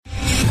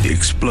The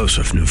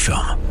explosive new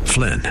film,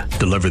 Flynn,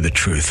 deliver the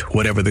truth,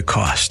 whatever the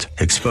cost,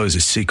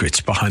 exposes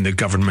secrets behind the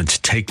government's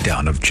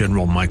takedown of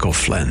General Michael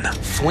Flynn.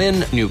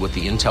 Flynn knew what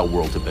the intel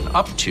world had been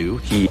up to.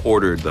 He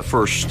ordered the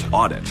first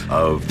audit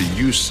of the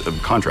use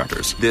of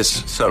contractors.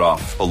 This set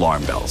off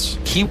alarm bells.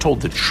 He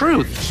told the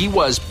truth. He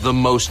was the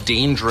most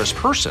dangerous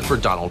person for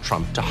Donald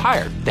Trump to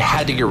hire. They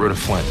had to get rid of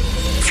Flynn.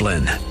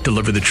 Flynn,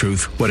 deliver the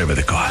truth, whatever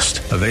the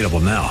cost. Available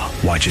now.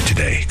 Watch it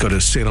today. Go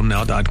to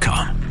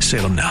salemnow.com.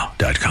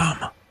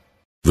 salemnow.com.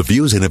 The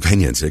views and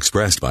opinions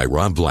expressed by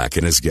Rob Black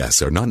and his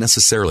guests are not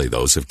necessarily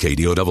those of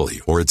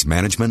KDOW or its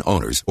management,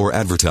 owners, or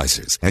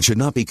advertisers and should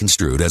not be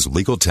construed as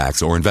legal,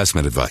 tax, or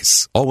investment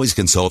advice. Always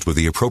consult with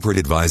the appropriate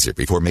advisor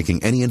before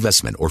making any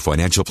investment or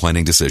financial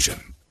planning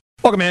decision.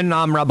 Welcome in.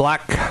 I'm Rob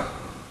Black.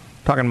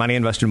 Talking money,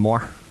 investing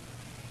more.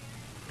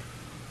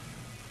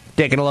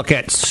 Taking a look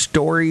at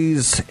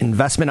stories,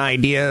 investment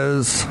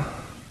ideas,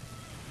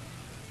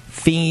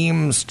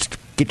 themes to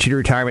get you to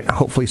retirement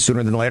hopefully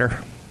sooner than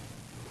later.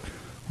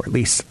 Or at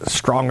least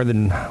stronger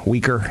than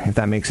weaker, if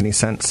that makes any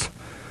sense.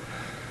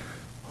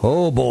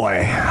 Oh,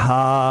 boy.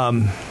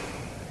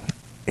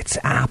 It's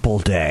Apple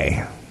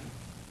Day.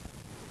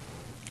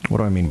 What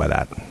do I mean by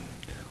that?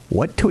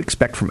 What to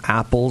expect from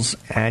Apple's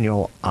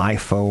annual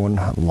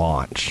iPhone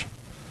launch.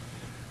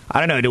 I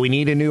don't know. Do we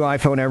need a new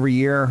iPhone every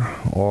year?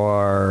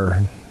 Or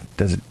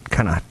does it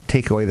kind of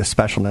take away the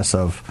specialness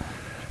of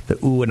the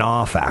ooh and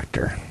ah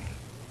factor?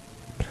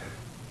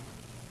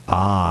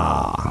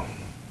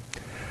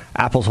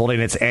 Apple's holding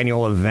its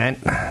annual event,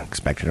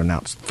 expected to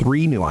announce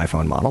 3 new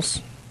iPhone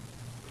models.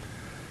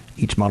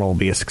 Each model will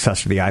be a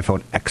successor to the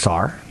iPhone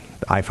XR,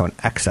 the iPhone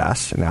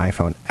XS, and the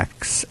iPhone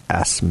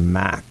XS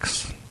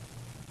Max.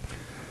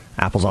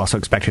 Apple's also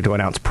expected to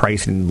announce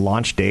price and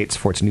launch dates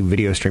for its new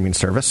video streaming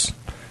service,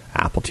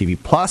 Apple TV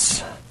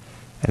Plus,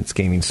 and its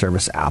gaming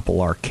service,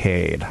 Apple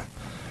Arcade,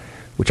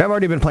 which I've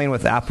already been playing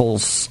with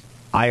Apple's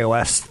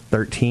iOS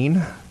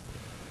 13,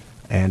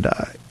 and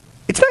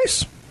it's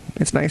nice.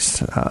 It's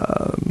nice.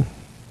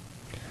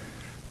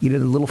 The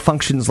little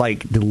functions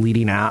like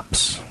deleting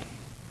apps,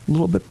 a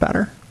little bit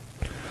better.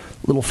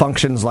 Little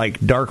functions like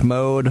dark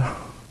mode,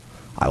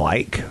 I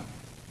like.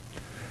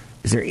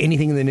 Is there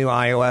anything in the new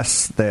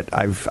iOS that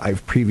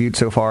I've previewed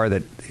so far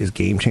that is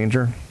game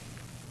changer?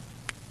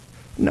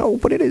 No,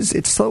 but it is.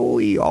 It's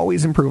slowly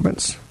always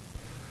improvements.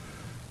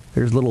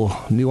 There's little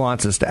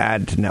nuances to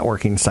add to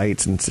networking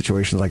sites and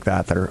situations like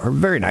that are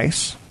very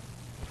nice.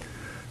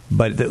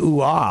 But the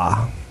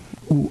ooh-ah,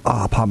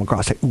 Pa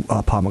McGraw, say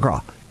ooh-ah, Pa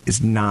McGraw,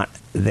 is not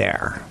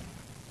there.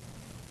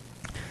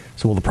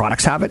 So will the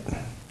products have it?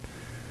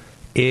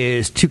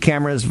 Is 2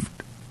 cameras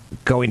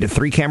going to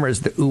 3 cameras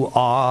the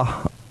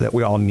ooh-ah that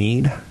we all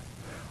need? I'll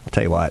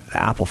tell you what,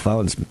 the Apple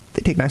phones,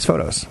 they take nice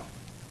photos.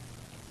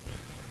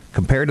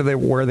 Compared to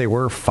where they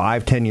were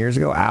 5-10 years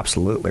ago,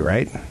 absolutely,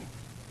 right?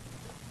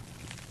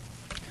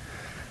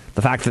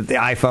 The fact that the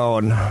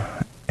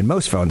iPhone, and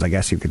most phones, I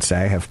guess you could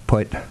say, have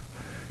put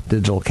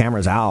digital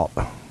cameras out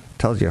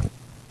tells you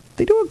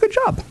they do a good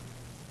job.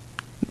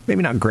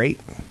 Maybe not great,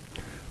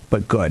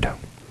 but good.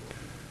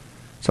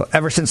 So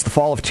ever since the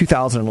fall of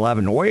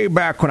 2011, way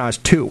back when I was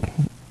 2.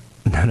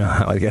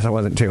 No, I guess I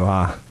wasn't 2,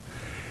 huh?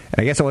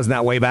 I guess it wasn't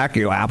that way back.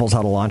 Apple's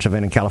held a launch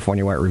event in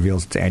California where it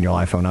reveals its annual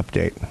iPhone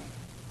update.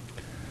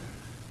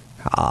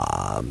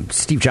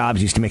 Steve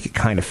Jobs used to make it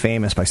kind of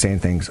famous by saying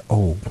things,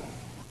 oh,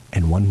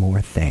 and one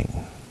more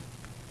thing.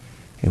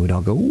 And we'd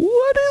all go,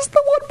 what is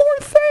the one more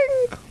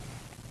thing?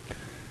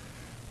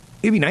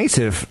 It'd be nice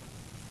if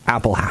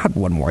Apple had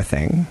one more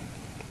thing.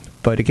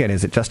 But again,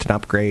 is it just an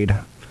upgrade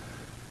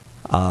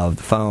of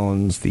the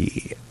phones, the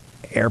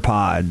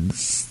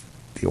AirPods,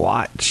 the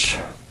watch?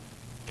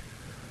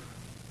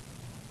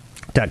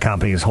 Tech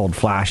companies hold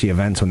flashy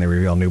events when they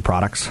reveal new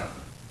products.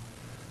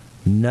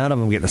 None of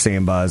them get the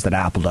same buzz that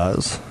Apple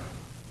does.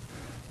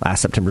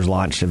 Last September's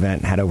launch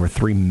event had over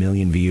 3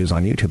 million views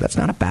on YouTube. That's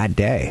not a bad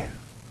day.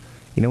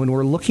 You know, when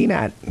we're looking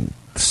at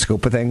the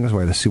scope of things,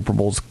 where the Super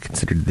Bowl's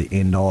considered the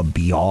end-all,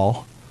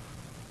 be-all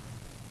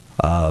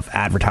of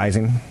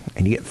advertising,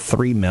 and you get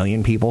 3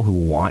 million people who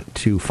want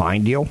to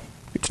find you,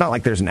 it's not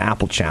like there's an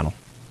Apple channel.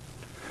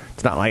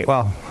 It's not like,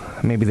 well,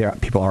 maybe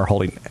people are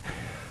holding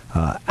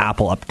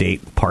Apple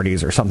update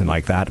parties or something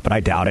like that, but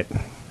I doubt it.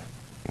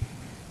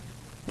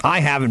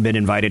 I haven't been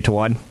invited to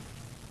one.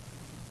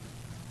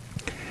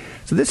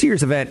 So this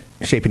year's event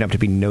is shaping up to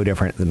be no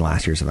different than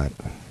last year's event.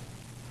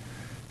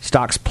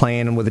 Stock's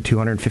playing with a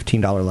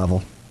 $215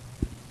 level.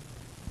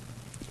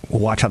 We'll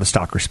watch how the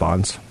stock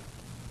responds.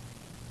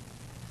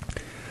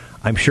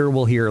 I'm sure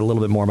we'll hear a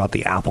little bit more about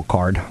the Apple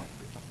Card.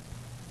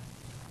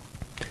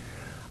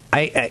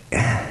 I'm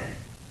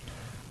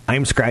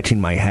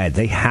scratching my head.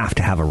 They have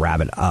to have a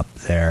rabbit up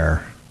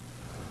their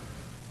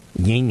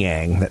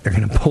yin-yang that they're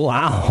going to pull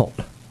out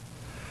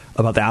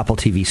about the Apple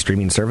TV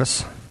streaming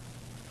service.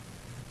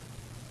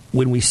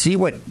 When we see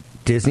what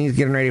Disney's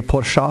getting ready to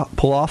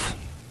pull off,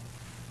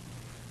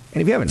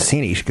 and if you haven't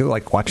seen it, you should go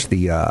watch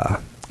the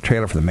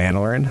trailer for The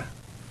Mandalorian.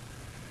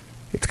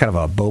 It's kind of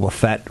a Boba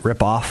Fett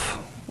ripoff,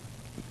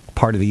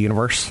 part of the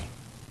universe.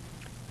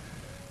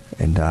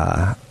 And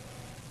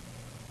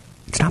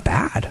it's not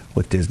bad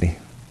with Disney.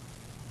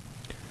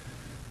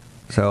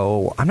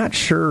 So I'm not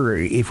sure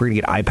if we're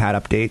going to get iPad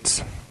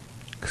updates,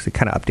 because they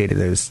kind of updated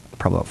those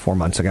probably about 4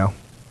 months ago.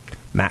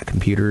 Mac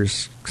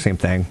computers, same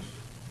thing.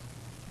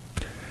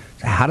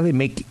 So how do they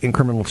make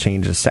incremental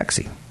changes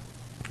sexy?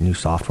 New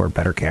software,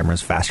 better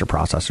cameras, faster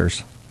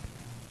processors.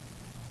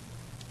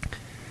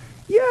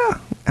 Yeah,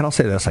 and I'll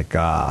say this, like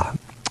the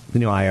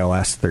new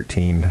iOS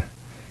 13,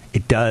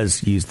 it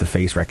does use the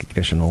face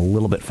recognition a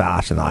little bit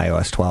faster than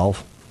iOS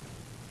 12.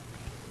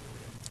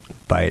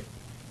 But,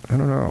 I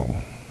don't know.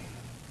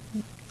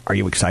 Are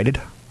you excited?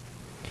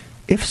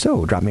 If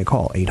so, drop me a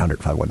call,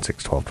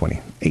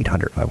 800-516-1220.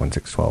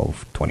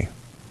 800-516-1220.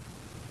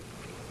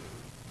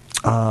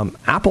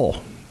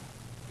 Apple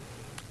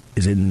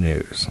is in the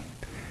news.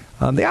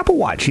 The Apple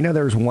Watch,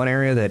 there's one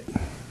area that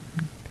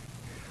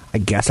I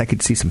guess I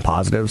could see some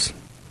positives.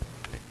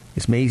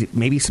 It's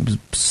maybe some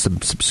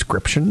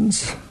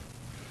subscriptions.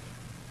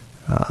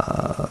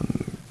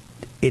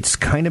 It's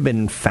kind of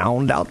been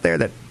found out there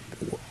that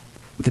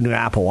the new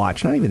Apple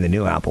Watch, not even the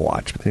new Apple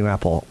Watch, but the new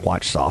Apple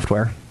Watch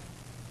software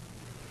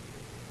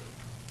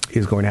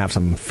is going to have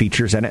some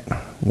features in it.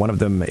 One of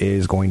them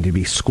is going to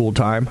be school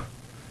time,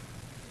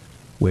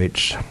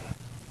 which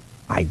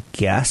I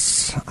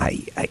guess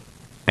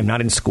I'm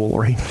not in school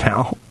right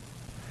now,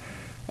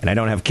 and I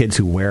don't have kids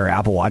who wear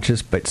Apple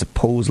Watches, but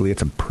supposedly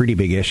it's a pretty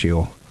big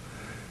issue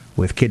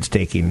with kids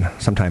taking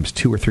sometimes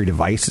 2 or 3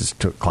 devices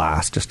to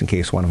class just in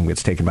case one of them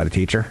gets taken by the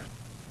teacher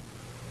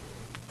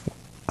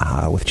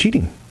with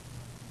cheating.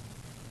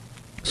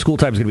 School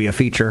time is going to be a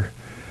feature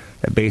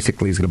that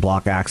basically is going to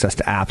block access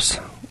to apps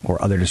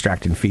or other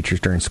distracting features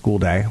during school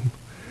day.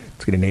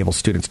 It's going to enable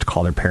students to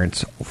call their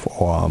parents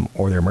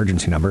or their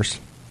emergency numbers.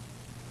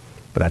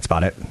 But that's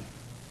about it.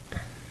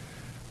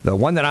 The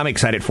one that I'm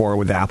excited for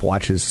with the Apple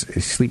Watch is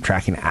a sleep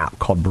tracking app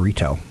called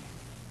Burrito.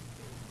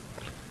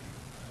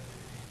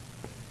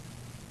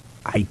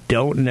 I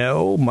don't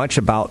know much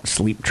about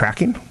sleep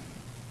tracking,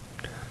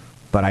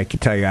 but I can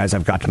tell you guys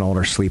I've gotten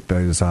older, sleep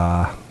is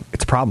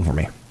it's a problem for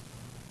me.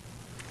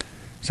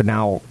 So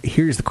now,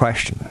 here's the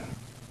question.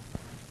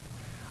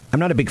 I'm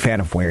not a big fan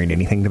of wearing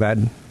anything to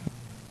bed.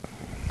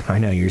 I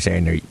know you're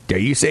saying, are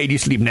you saying you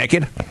sleep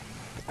naked?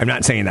 I'm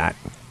not saying that.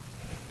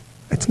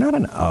 It's not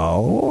an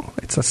O.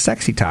 It's a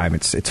sexy time.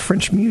 It's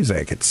French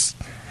music. It's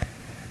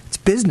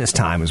business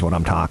time is what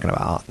I'm talking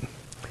about.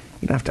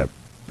 You don't have to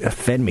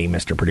offend me,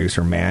 Mr.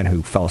 Producer Man,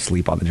 who fell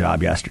asleep on the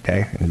job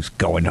yesterday and who's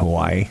going to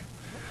Hawaii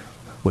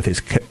with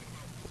his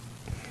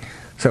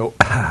So,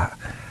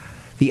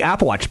 the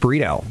Apple Watch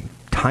Burrito,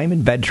 time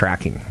in bed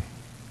tracking.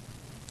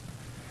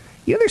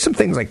 There's some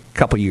things like a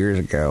couple years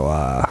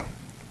ago,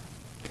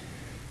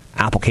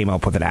 Apple came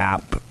up with an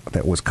app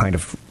that was kind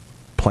of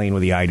playing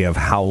with the idea of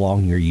how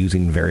long you're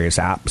using various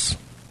apps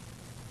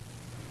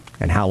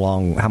and how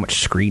much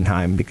screen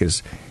time,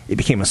 because it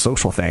became a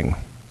social thing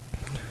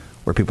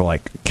where people are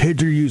like,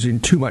 kids are using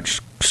too much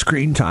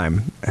screen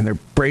time and their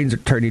brains are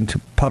turning to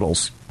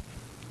puddles.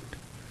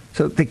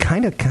 So they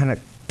kind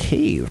of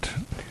caved.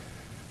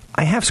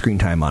 I have screen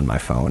time on my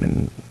phone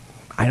and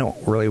I don't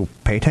really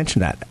pay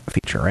attention to that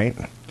feature, right?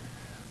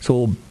 So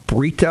will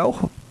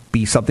Burrito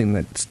be something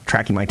that's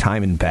tracking my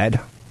time in bed?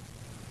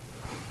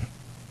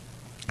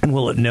 And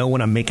will it know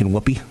when I'm making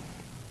whoopee?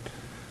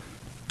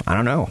 I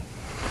don't know.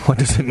 What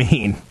does it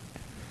mean?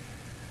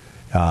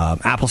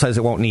 Apple says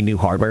it won't need new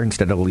hardware.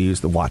 Instead, it'll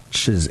use the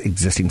watch's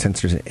existing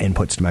sensors and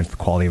inputs to measure the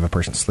quality of a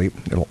person's sleep.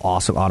 It'll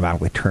also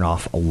automatically turn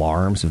off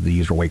alarms if the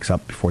user wakes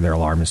up before their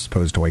alarm is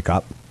supposed to wake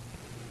up.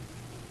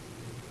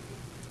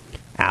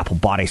 Apple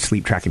bought a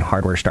sleep tracking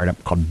hardware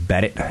startup called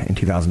Bedit in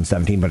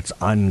 2017, but it's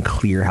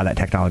unclear how that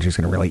technology is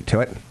going to relate to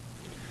it.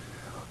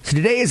 So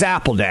today is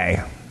Apple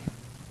Day.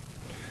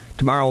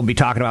 Tomorrow we'll be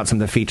talking about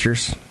some of the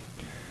features.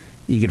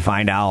 You can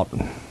find out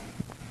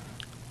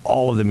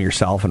all of them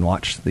yourself and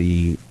watch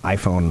the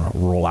iPhone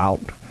roll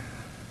out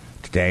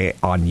today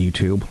on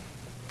YouTube.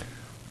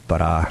 But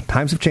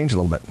times have changed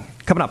a little bit.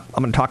 Coming up,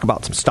 I'm going to talk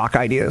about some stock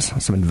ideas,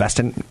 some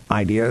investing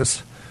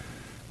ideas.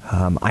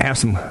 I have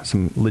some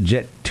too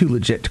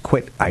legit to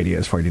quit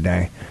ideas for you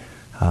today.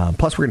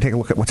 Plus, we're going to take a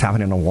look at what's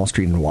happening on Wall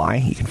Street and why.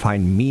 You can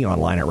find me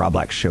online at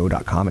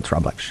robblackshow.com. It's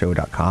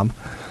robblackshow.com.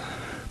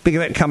 Big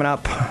event coming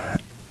up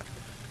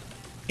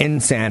in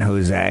San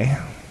Jose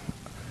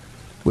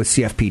with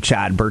CFP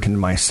Chad Burton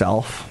and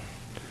myself.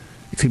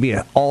 It's going to be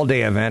an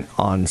all-day event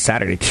on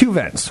Saturday. 2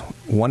 events,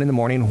 one in the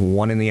morning,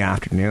 one in the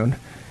afternoon.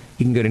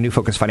 You can go to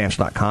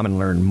newfocusfinancial.com and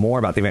learn more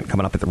about the event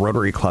coming up at the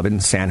Rotary Club in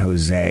San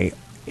Jose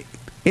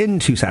in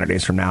 2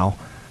 Saturdays from now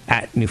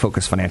at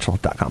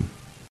newfocusfinancial.com.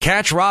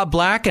 Catch Rob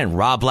Black and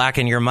Rob Black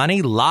and Your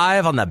Money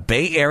live on the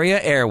Bay Area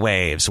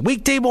airwaves,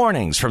 weekday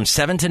mornings from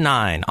 7 to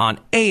 9 on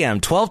AM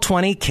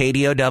 1220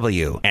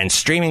 KDOW and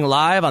streaming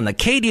live on the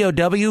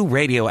KDOW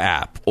radio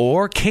app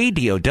or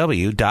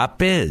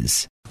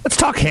KDOW.biz. Let's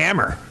talk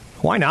Hammer.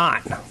 Why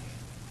not?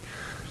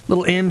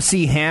 Little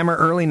MC Hammer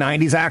early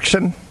 90s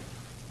action.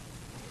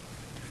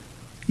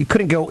 You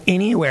couldn't go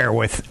anywhere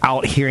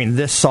without hearing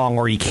this song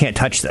or You Can't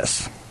Touch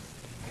This.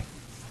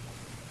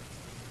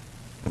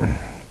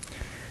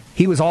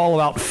 He was all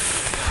about,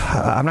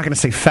 I'm not going to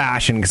say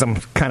fashion because I'm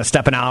kind of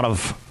stepping out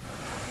of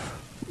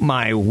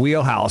my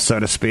wheelhouse, so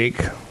to speak.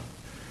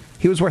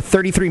 He was worth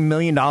 $33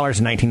 million in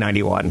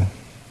 1991.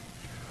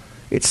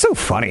 It's so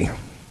funny.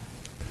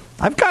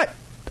 I've got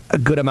a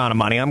good amount of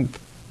money. I'm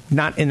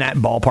not in that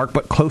ballpark,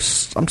 but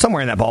close. I'm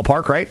somewhere in that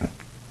ballpark, right?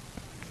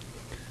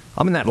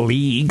 I'm in that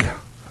league.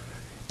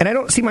 And I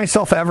don't see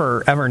myself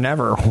ever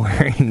never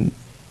wearing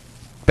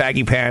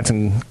baggy pants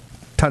and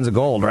tons of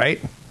gold,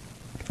 right?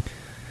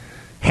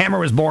 Hammer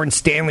was born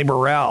Stanley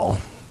Burrell.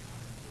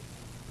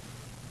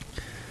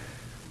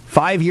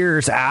 5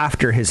 years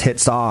after his hit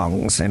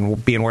songs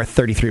and being worth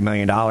 $33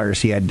 million,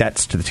 he had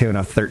debts to the tune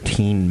of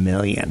 $13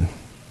 million.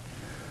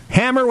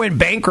 Hammer went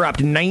bankrupt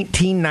in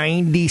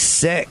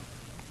 1996.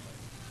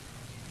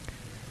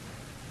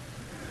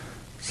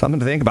 Something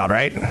to think about,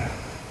 right?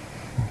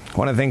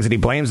 One of the things that he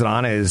blames it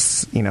on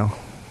is, the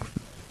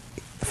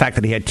fact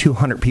that he had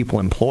 200 people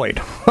employed.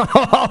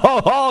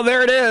 Oh,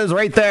 there it is,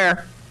 right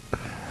there.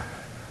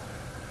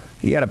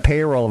 He had a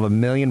payroll of $1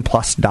 million+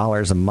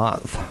 a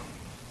month.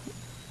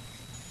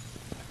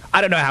 I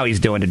don't know how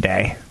he's doing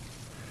today.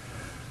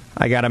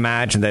 I got to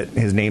imagine that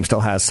his name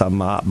still has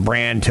some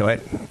brand to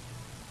it.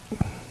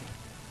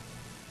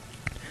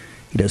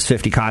 He does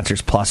 50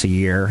 concerts plus a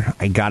year.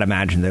 I got to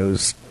imagine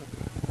those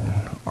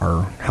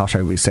are, how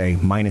shall we say,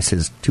 minus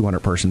his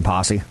 200-person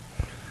posse.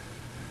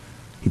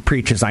 He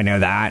preaches, I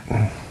know that.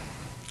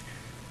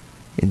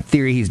 In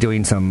theory, he's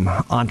doing some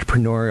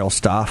entrepreneurial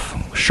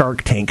stuff,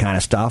 Shark Tank kind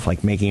of stuff,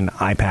 like making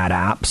iPad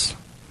apps,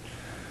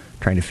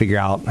 trying to figure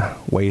out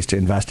ways to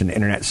invest in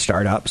internet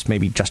startups,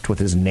 maybe just with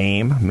his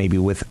name, maybe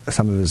with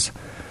some of his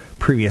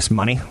previous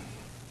money.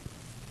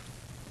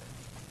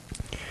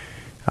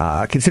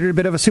 Considered a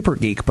bit of a super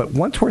geek, but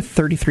once worth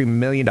 $33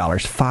 million,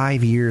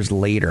 5 years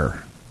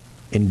later,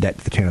 in debt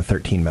to the tune of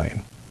 $13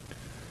 million.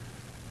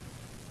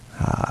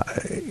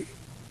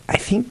 I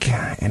think,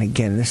 and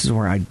again, this is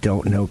where I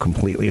don't know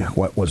completely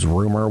what was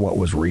rumor, what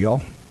was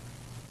real.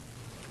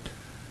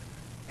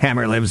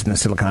 Hammer lives in the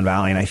Silicon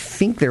Valley, and I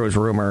think there was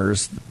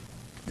rumors,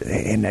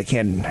 and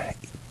again,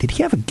 did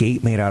he have a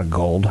gate made out of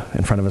gold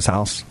in front of his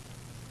house?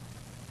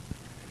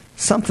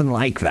 Something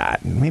like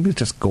that. Maybe it's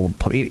just gold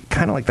plating,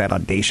 kind of like that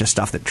audacious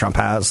stuff that Trump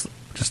has,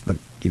 just the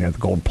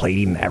gold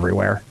plating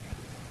everywhere.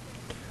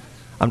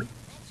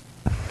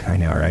 I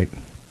know, right?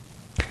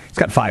 He's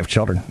got 5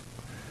 children.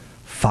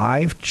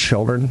 5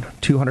 children,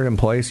 200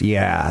 employees?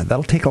 Yeah,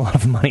 that'll take a lot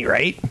of money,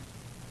 right?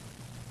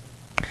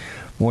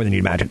 More than you'd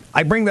imagine.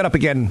 I bring that up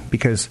again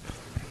because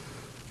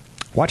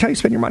watch how you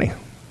spend your money.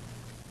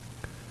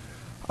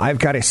 I've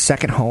got a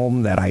second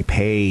home that I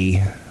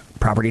pay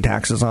property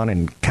taxes on.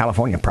 In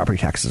California, property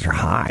taxes are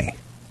high.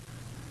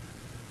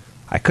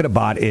 I could have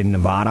bought in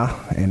Nevada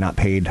and not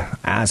paid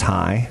as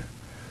high,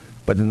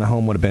 but then the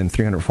home would have been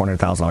 $300,000,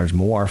 $400,000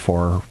 more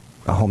for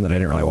a home that I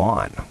didn't really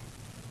want.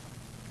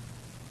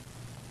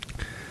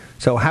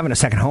 So having a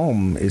second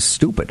home is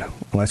stupid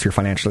unless you're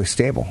financially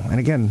stable.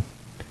 And again,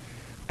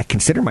 I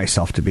consider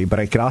myself to be, but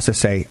I could also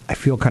say I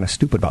feel kind of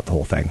stupid about the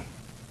whole thing.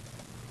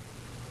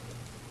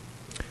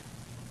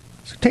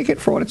 So take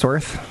it for what it's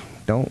worth.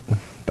 Don't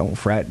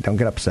fret. Don't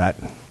get upset.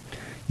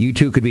 You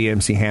too could be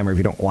MC Hammer if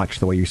you don't watch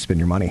the way you spend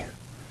your money.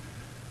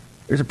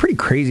 There's a pretty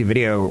crazy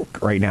video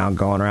right now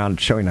going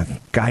around showing a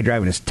guy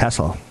driving his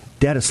Tesla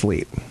dead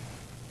asleep.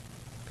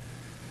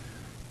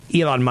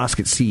 Elon Musk,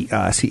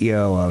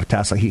 CEO of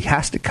Tesla, he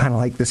has to kind of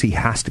like this. He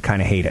has to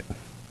kind of hate it.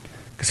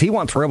 Because he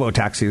wants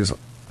robo-taxis,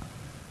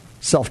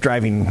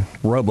 self-driving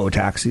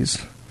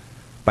robo-taxis,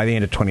 by the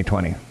end of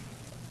 2020.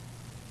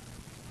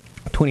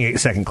 A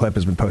 28-second clip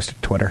has been posted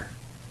to Twitter.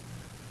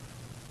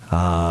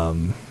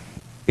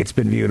 It's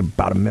been viewed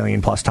about 1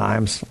 million+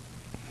 times.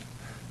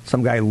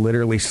 Some guy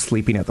literally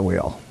sleeping at the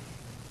wheel.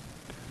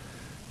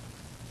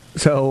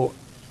 So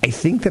I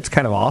think that's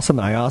kind of awesome,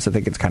 and I also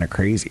think it's kind of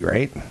crazy,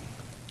 right?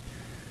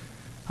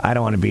 I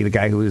don't want to be the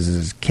guy who loses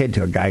his kid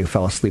to a guy who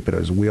fell asleep at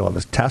his wheel of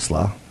his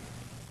Tesla.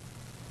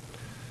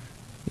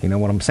 You know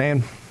what I'm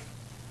saying?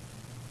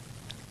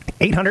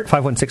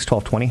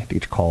 800-516-1220 to get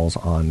your calls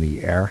on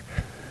the air.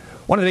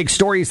 One of the big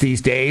stories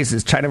these days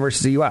is China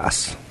versus the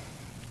U.S.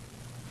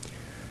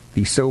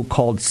 The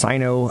so-called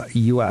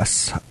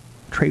Sino-U.S.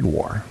 trade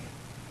war.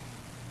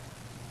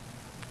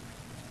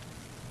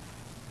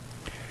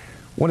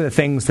 One of the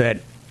things that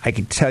I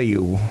could tell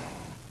you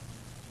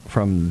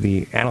from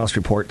the analyst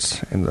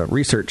reports and the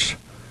research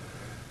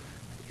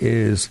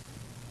is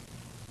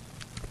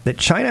that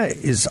China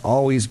has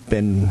always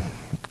been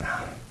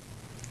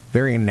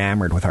very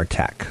enamored with our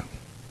tech.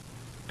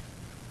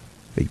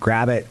 They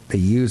grab it, they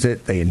use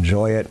it, they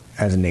enjoy it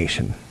as a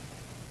nation.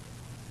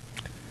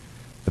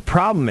 The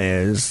problem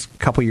is, a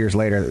couple years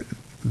later,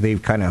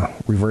 they've kind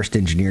of reversed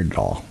engineered it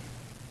all.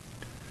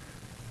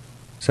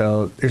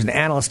 So there's an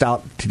analyst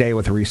out today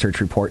with a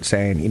research report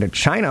saying,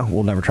 China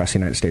will never trust the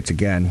United States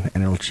again,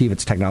 and it'll achieve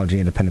its technology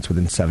independence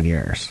within 7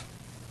 years.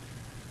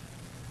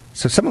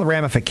 So some of the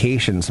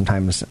ramifications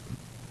sometimes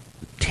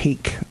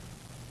take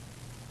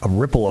a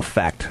ripple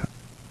effect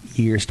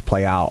years to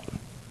play out.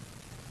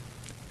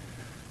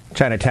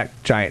 China tech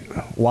giant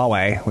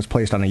Huawei was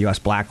placed on a U.S.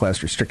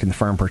 blacklist, restricting the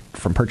firm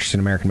from purchasing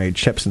American-made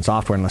chips and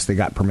software unless they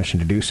got permission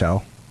to do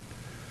so.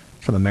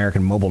 Some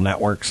American mobile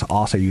networks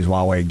also use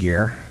Huawei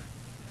gear.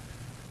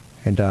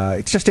 And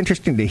it's just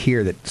interesting to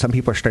hear that some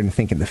people are starting to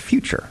think in the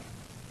future.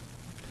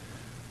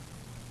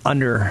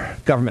 Under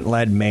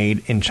government-led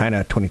Made in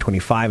China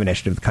 2025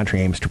 initiative, the country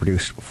aims to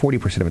produce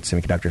 40% of its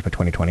semiconductors by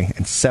 2020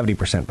 and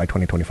 70% by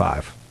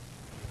 2025.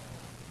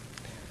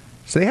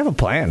 So they have a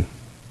plan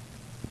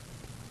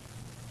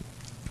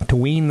to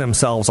wean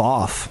themselves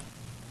off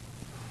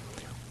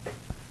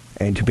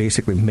and to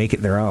basically make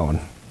it their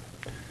own.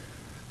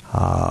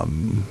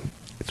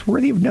 It's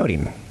worthy of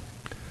noting.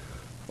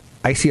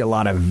 I see a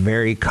lot of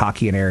very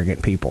cocky and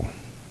arrogant people.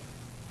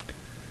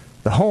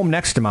 The home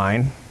next to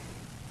mine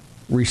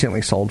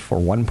recently sold for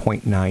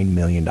 $1.9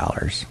 million.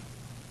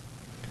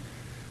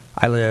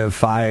 I live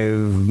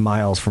 5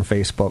 miles from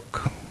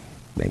Facebook,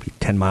 maybe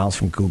 10 miles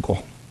from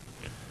Google,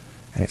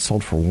 and it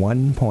sold for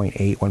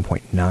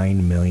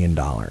 $1.9 million.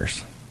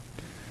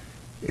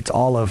 It's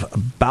all of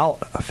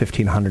about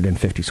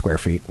 1,550 square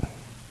feet.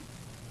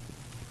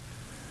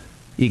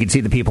 You can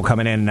see the people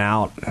coming in and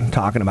out and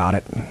talking about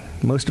it.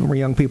 Most of them were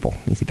young people.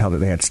 You could tell that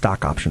they had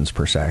stock options,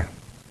 per se.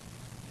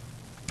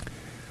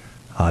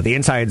 The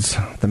insides,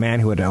 the man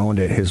who had owned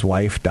it, his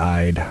wife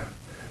died, I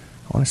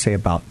want to say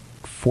about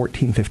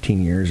 14,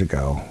 15 years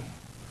ago.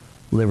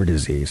 Liver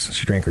disease.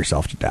 She drank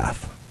herself to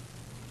death.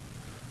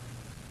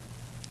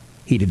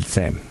 He did the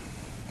same.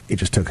 It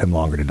just took him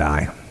longer to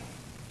die.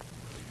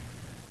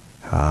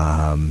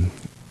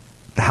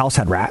 The house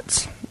had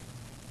rats.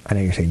 I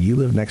know you're saying, you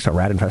live next to a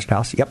rat-infested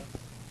house? Yep.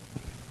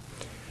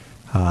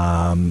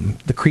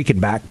 The creek in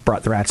back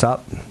brought the rats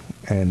up,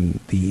 and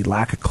the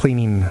lack of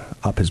cleaning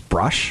up his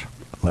brush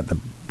let the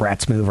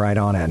rats move right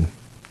on in.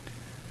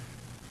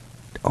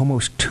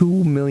 Almost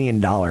 $2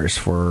 million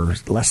for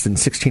less than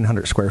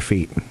 1,600 square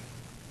feet.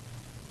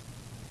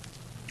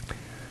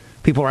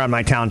 People around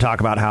my town talk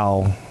about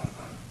how,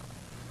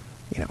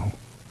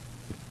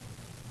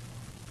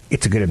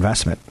 it's a good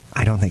investment.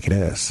 I don't think it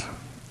is.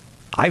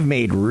 I've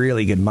made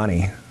really good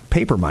money,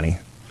 paper money,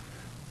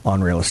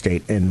 on real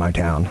estate in my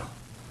town.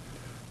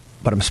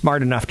 But I'm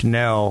smart enough to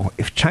know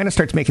if China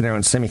starts making their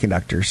own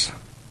semiconductors,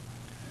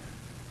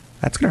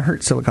 that's going to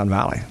hurt Silicon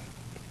Valley.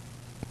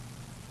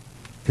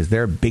 Because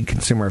they're a big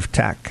consumer of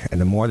tech. And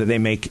the more that they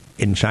make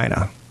in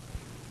China,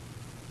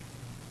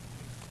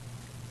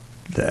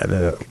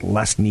 the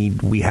less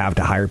need we have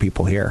to hire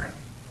people here.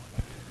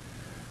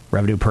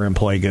 Revenue per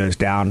employee goes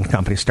down.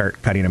 Companies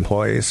start cutting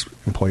employees.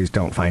 Employees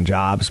don't find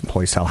jobs.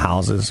 Employees sell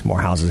houses.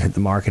 More houses hit the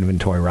market.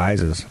 Inventory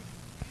rises.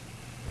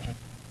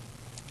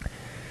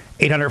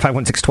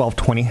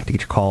 800-516-1220 to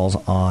get your calls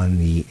on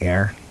the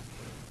air.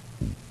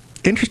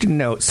 Interesting to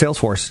note,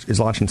 Salesforce is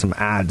launching some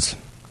ads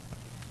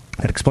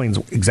that explains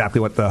exactly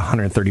what the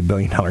 $130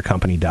 billion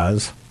company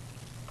does.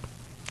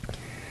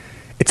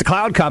 It's a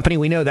cloud company,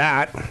 we know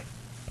that,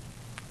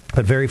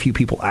 but very few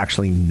people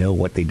actually know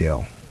what they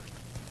do.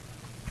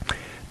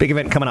 Big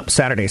event coming up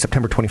Saturday,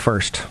 September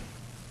 21st.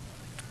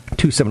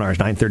 2 seminars,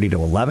 9:30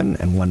 to 11,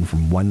 and one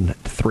from 1 to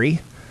 3.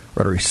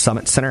 Rotary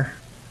Summit Center,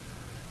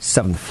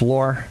 7th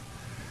floor.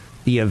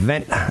 The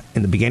event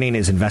in the beginning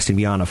is investing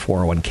beyond a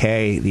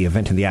 401k. The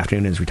event in the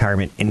afternoon is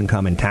retirement,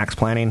 income, and tax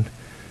planning.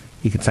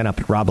 You can sign up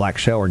at Rob Black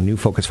Show or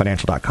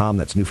newfocusfinancial.com.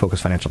 That's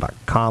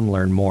newfocusfinancial.com.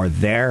 Learn more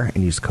there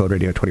and use code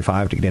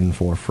radio25 to get in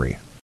for free.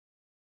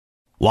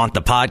 Want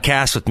the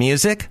podcast with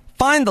music?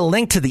 Find the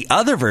link to the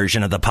other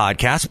version of the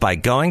podcast by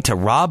going to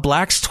Rob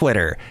Black's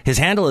Twitter. His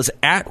handle is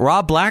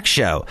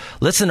 @RobBlackShow.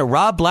 Listen to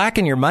Rob Black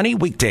and Your Money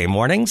weekday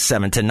mornings,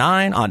 7 to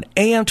 9 on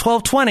AM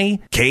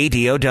 1220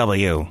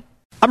 KDOW.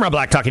 I'm Rob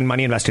Black, talking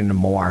money, investing, and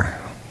more.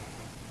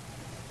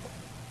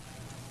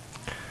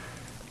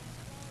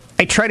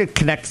 I try to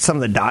connect some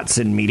of the dots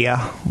in media,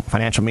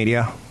 financial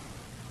media.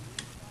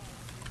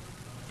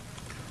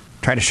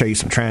 Try to show you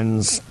some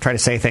trends. Try to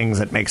say things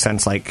that make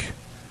sense, like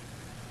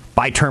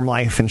buy term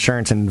life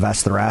insurance and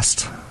invest the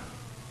rest.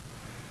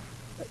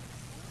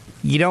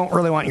 You don't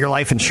really want your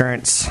life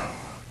insurance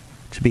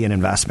to be an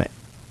investment.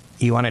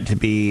 You want it to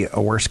be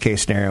a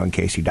worst-case scenario in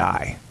case you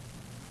die.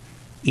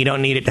 You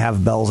don't need it to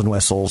have bells and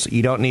whistles.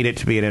 You don't need it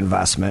to be an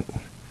investment.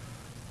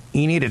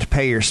 You need it to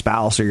pay your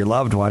spouse or your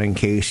loved one in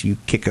case you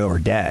kick over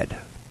dead.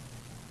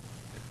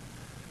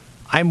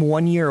 I'm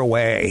 1 year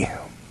away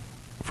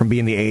from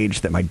being the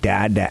age that my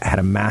dad had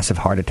a massive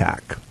heart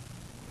attack.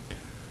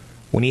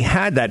 When he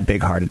had that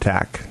big heart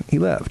attack, he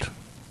lived.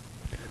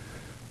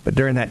 But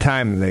during that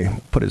time, they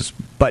put his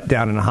butt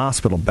down in a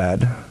hospital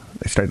bed.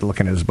 They started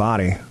looking at his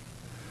body, and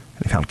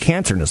they found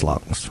cancer in his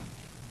lungs.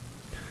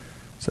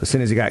 So as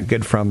soon as he got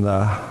good from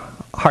the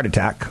heart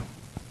attack,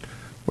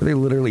 where they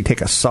literally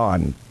take a saw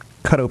and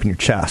cut open your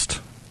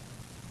chest.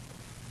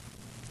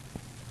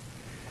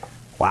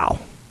 Wow.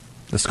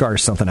 The scar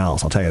is something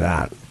else, I'll tell you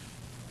that.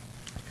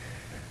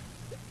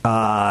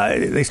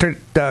 They started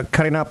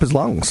cutting up his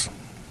lungs.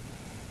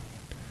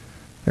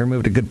 They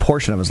removed a good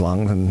portion of his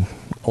lungs, and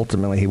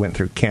ultimately he went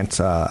through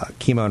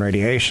chemo and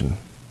radiation.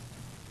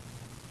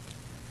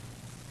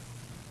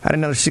 Had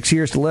another 6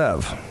 years to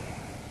live.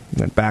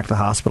 Went back to the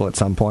hospital at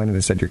some point, and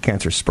they said, your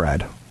cancer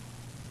spread.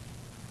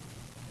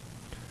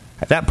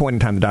 At that point in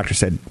time, the doctor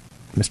said,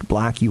 Mr.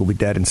 Black, you will be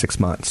dead in 6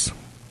 months.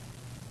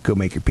 Go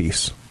make your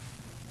peace.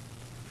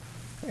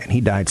 And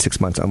he died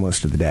 6 months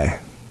almost to the day.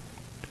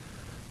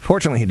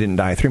 Fortunately, he didn't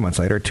die 3 months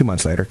later or 2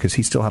 months later, because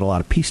he still had a lot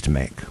of peace to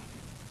make.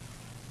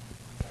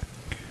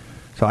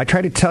 So I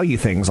try to tell you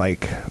things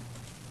like,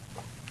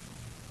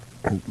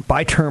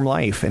 buy term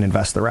life and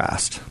invest the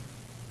rest.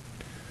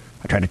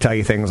 I try to tell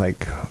you things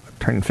like,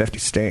 turning 50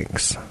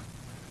 stinks.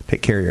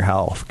 Take care of your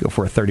health. Go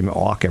for a 30-minute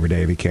walk every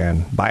day if you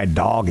can. Buy a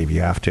dog if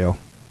you have to.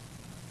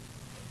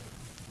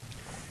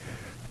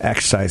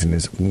 Exercising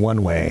is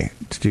one way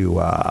to do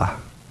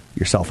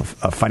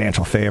yourself a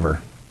financial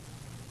favor.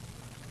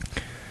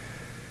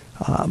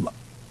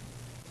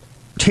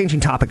 Changing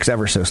topics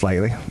ever so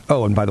slightly.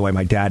 Oh, and by the way,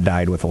 my dad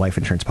died with a life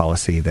insurance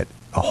policy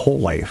a whole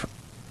life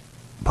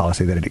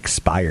policy that had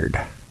expired.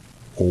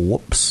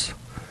 Whoops.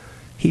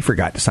 He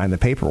forgot to sign the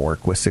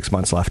paperwork with 6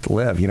 months left to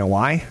live. You know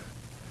why?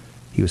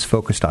 He was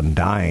focused on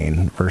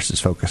dying versus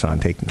focused on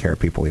taking care of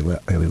people he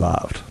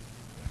loved.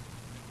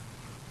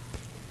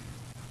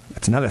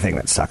 That's another thing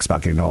that sucks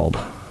about getting old.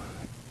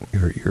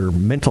 Your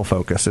mental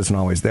focus isn't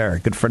always there. A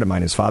good friend of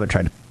mine, his father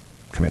tried to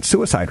commit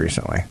suicide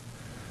recently.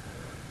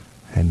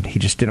 And he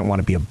just didn't want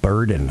to be a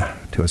burden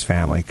to his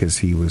family because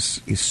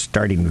he's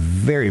starting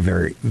very,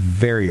 very,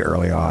 very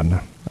early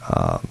on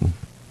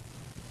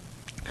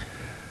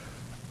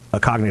a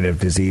cognitive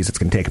disease that's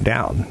going to take him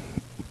down.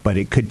 But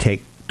it could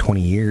take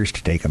 20 years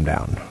to take him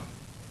down.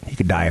 He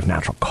could die of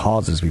natural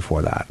causes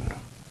before that.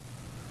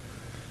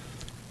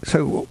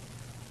 So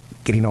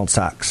getting old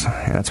sucks.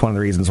 And that's one of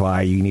the reasons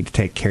why you need to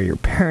take care of your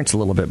parents a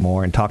little bit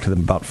more and talk to them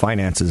about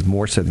finances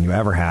more so than you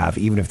ever have,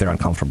 even if they're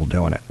uncomfortable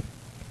doing it.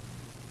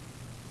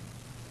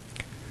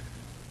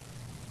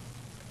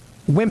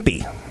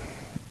 Wimpy.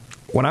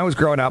 When I was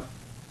growing up,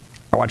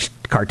 I watched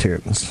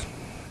cartoons.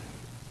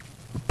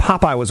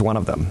 Popeye was one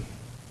of them.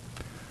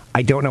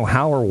 I don't know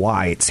how or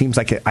why. It seems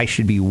like I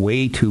should be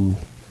way too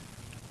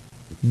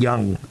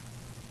young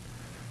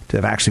to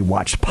have actually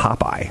watched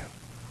Popeye.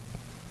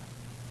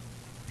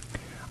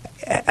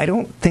 I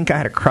don't think I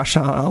had a crush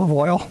on Olive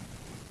Oyl,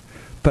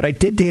 but I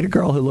did date a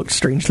girl who looked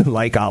strangely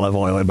like Olive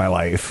Oyl in my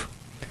life.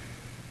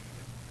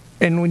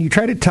 And when you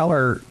try to tell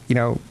her,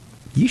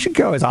 you should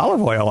go as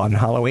Olive Oyl on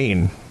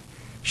Halloween,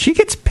 she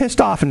gets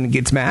pissed off and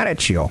gets mad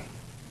at you.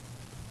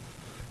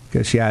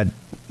 Because she had,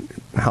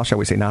 how shall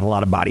we say, not a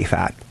lot of body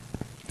fat.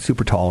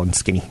 Super tall and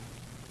skinny.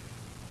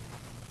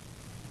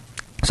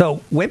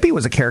 So, Wimpy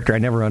was a character I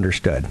never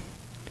understood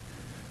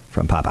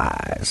from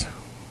Popeyes.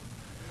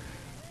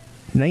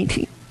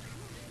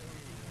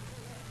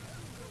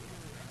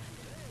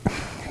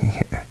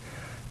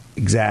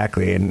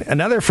 Exactly. And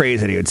another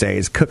phrase that he would say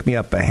is, cook me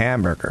up a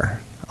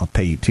hamburger. I'll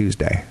pay you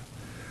Tuesday.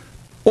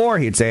 Or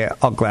he'd say,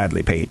 I'll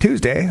gladly pay you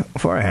Tuesday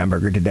for a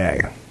hamburger today.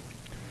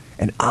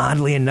 And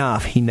oddly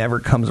enough, he never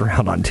comes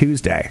around on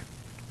Tuesday.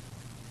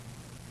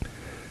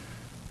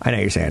 I know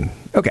you're saying,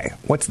 okay,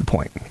 what's the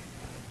point? Well,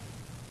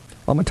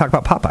 I'm going to talk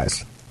about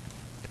Popeyes.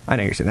 I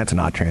know you're saying that's an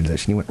odd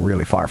transition. You went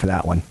really far for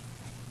that one.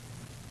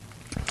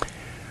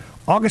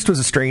 August was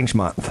a strange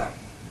month.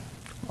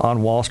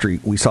 On Wall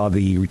Street, we saw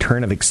the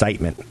return of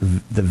excitement.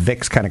 The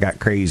VIX kind of got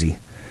crazy.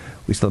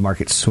 We saw the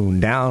markets swoon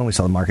down. We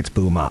saw the markets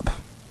boom up.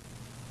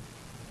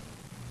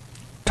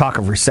 Talk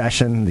of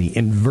recession, the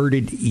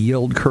inverted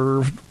yield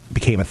curve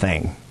became a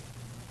thing.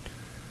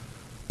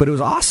 But it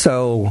was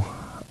also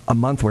a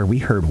month where we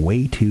heard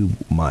way too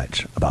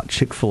much about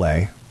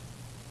Chick-fil-A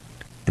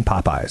and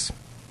Popeyes.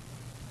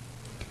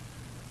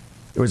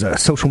 There was a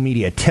social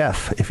media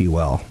tiff, if you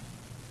will.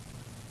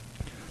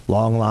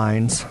 Long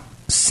lines,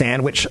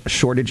 sandwich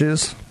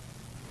shortages,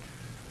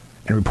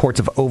 and reports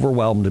of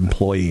overwhelmed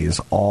employees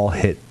all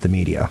hit the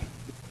media.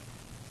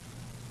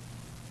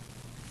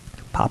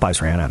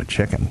 Popeyes ran out of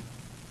chicken.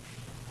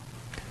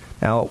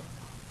 Now,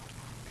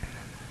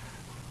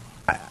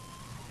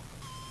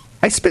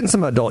 I spent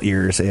some adult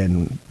years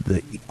on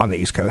the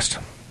East Coast.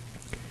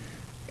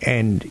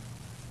 And,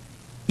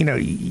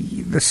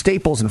 the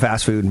staples in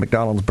fast food,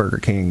 McDonald's, Burger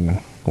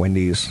King,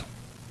 Wendy's.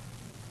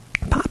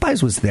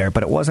 Popeyes was there,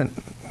 but it wasn't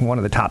one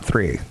of the top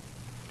three.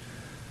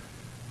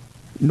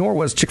 Nor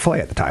was Chick-fil-A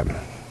at the time.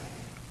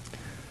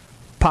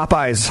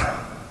 Popeyes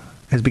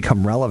has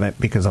become relevant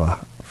because of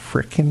a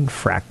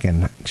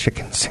frackin'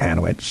 chicken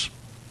sandwich.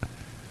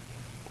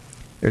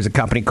 There's a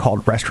company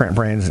called Restaurant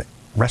Brands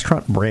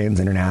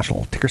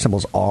International. Ticker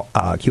symbol's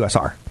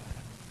QSR.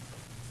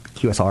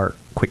 QSR,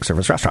 Quick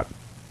Service Restaurant.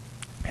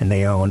 And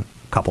they own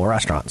a couple of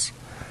restaurants.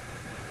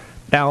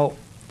 Now,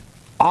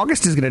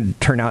 August is going to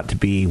turn out to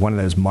be one of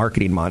those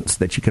marketing months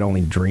that you can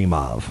only dream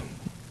of.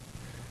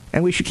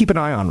 And we should keep an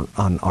eye on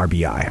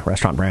RBI,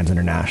 Restaurant Brands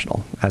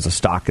International, as a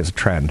stock, as a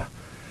trend.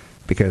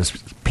 Because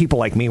people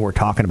like me were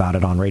talking about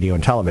it on radio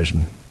and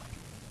television.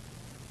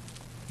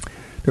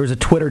 There was a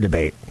Twitter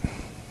debate.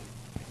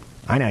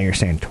 I know you're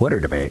saying Twitter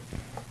debate.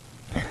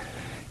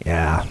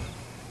 Yeah.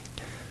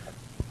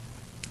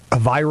 A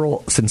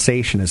viral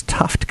sensation is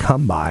tough to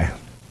come by.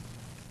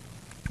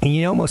 And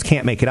you almost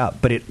can't make it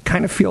up, but it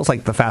kind of feels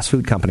like the fast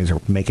food companies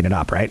are making it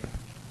up, right?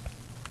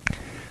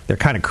 They're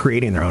kind of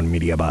creating their own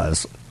media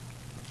buzz.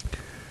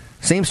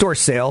 Same-store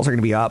sales are going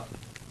to be up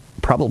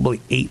probably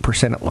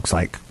 8%, it looks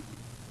like.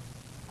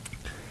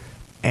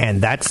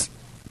 And that's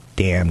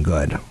damn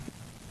good.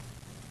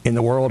 In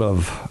the world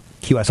of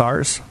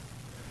QSRs,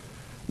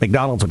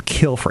 McDonald's would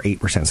kill for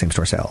 8%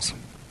 same-store sales.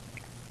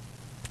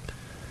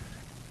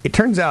 It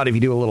turns out, if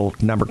you do a little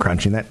number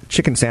crunching, that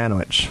chicken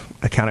sandwich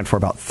accounted for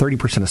about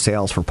 30% of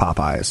sales for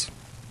Popeyes.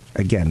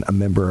 Again, a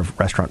member of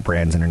Restaurant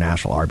Brands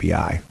International,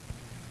 RBI.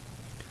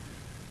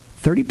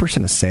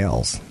 30% of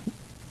sales.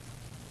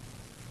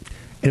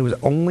 And it was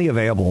only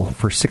available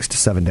for 6 to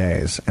 7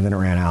 days, and then it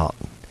ran out.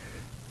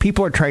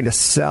 People are trying to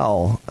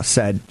sell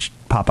said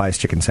Popeyes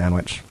chicken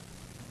sandwich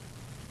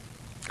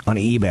on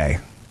eBay.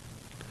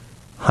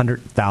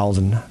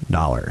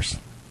 $100,000.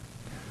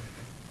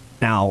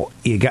 Now,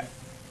 you got...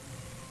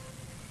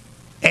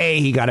 A,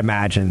 you got to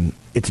imagine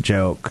it's a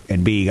joke,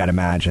 and B, you got to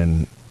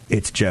imagine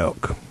it's a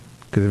joke.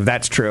 Because if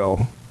that's true,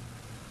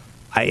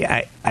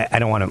 I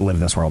don't want to live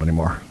in this world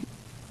anymore.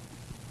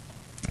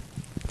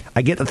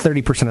 I get the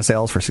 30% of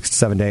sales for 6 to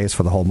 7 days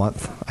for the whole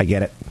month. I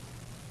get it.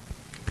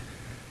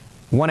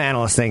 One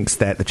analyst thinks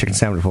that the chicken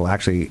sandwich will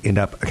actually end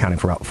up accounting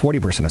for about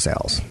 40% of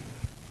sales.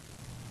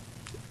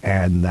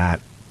 And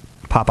that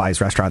Popeyes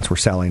restaurants were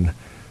selling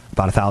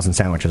about 1,000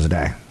 sandwiches a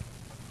day.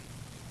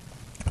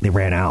 They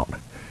ran out.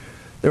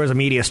 There was a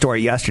media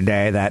story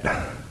yesterday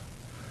that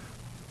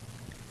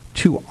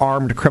 2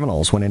 armed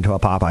criminals went into a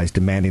Popeyes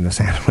demanding the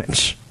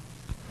sandwich.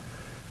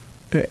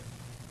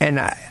 And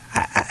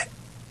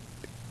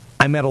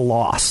I'm at a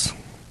loss.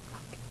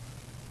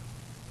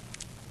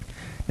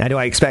 Now, do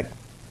I expect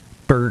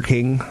Burger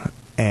King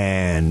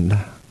and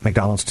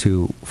McDonald's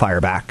to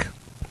fire back?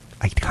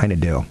 I kind of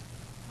do.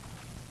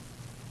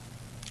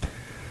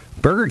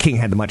 Burger King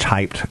had the much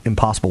hyped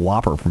Impossible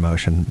Whopper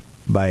promotion,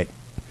 but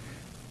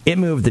it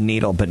moved the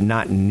needle, but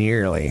not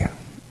nearly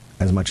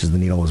as much as the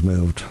needle was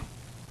moved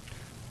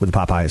with the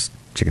Popeyes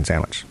chicken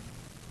sandwich.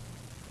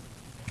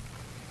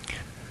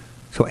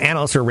 So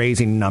analysts are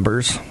raising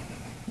numbers.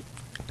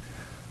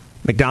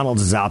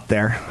 McDonald's is out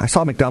there. I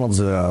saw McDonald's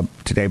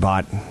today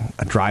bought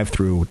a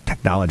drive-through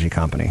technology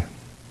company.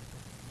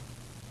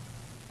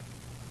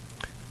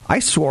 I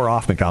swore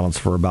off McDonald's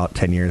for about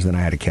 10 years, then I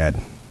had a kid.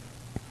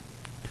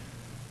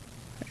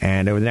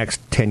 And over the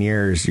next 10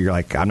 years, you're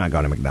like, I'm not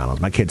going to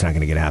McDonald's. My kid's not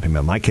going to get a Happy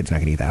Meal. My kid's not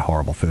going to eat that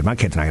horrible food. My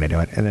kid's not going to do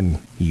it. And then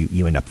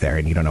you end up there,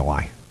 and you don't know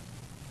why.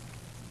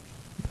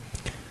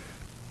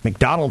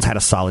 McDonald's had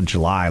a solid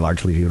July,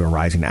 largely due to a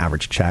rising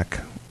average check.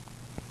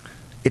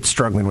 It's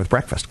struggling with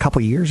breakfast. A couple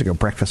of years ago,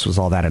 breakfast was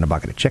all that in a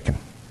bucket of chicken.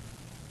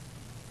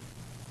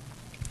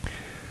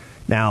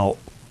 Now,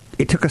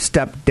 it took a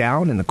step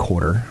down in the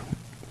quarter,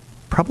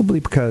 probably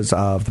because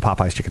of the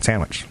Popeyes chicken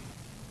sandwich.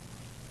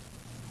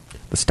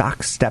 The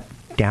stock stepped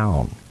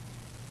down.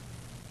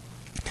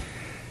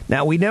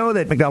 Now, we know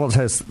that McDonald's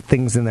has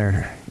things in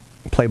their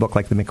playbook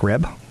like the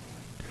McRib.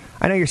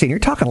 I know you're saying, you're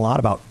talking a lot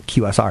about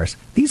QSRs.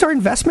 These are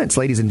investments,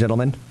 ladies and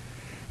gentlemen.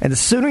 And the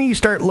sooner you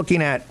start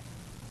looking at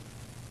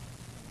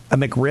a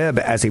McRib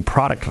as a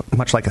product,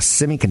 much like a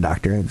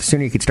semiconductor, the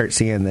sooner you could start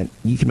seeing that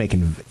you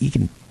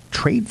can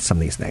trade some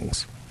of these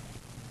things.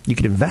 You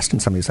can invest in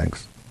some of these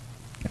things.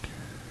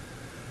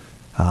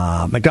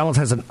 McDonald's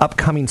has an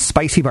upcoming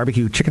spicy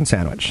barbecue chicken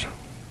sandwich.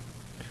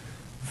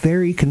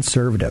 Very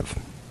conservative.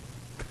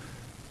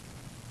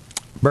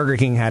 Burger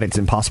King had its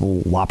Impossible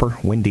Whopper.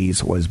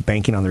 Wendy's was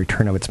banking on the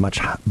return of its much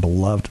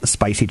beloved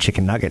spicy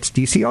chicken nuggets.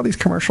 Do you see all these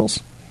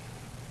commercials?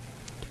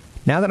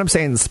 Now that I'm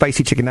saying the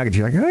spicy chicken nuggets,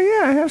 you're like, oh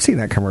yeah, I have seen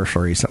that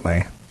commercial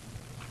recently.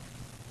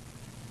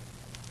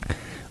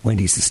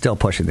 Wendy's is still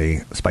pushing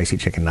the spicy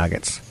chicken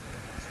nuggets.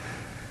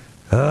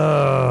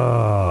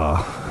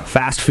 Oh,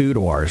 fast food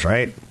wars,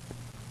 right?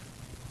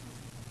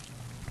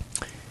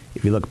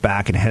 If you look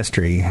back in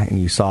history and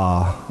you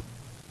saw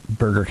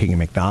Burger King and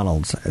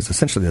McDonald's as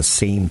essentially the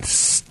same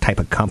type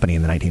of company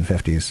in the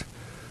 1950s,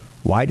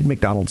 why did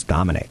McDonald's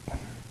dominate?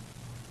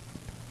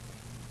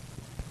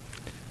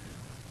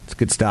 It's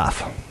good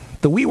stuff.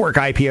 The WeWork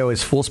IPO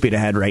is full speed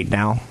ahead right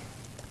now.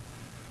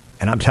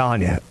 And I'm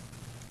telling you,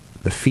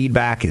 the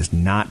feedback is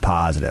not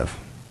positive.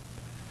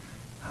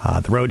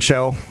 The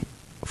roadshow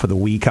for the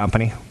We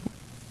company,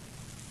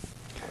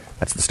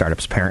 that's the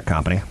startup's parent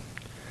company,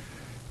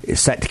 is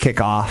set to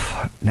kick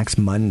off next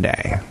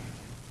Monday.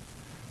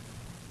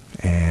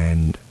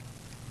 And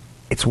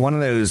it's one of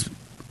those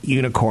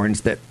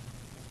unicorns that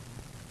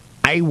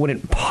I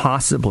wouldn't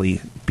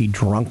possibly be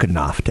drunk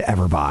enough to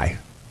ever buy.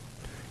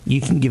 You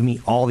can give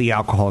me all the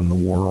alcohol in the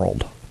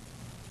world,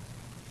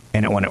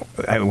 and it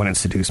wouldn't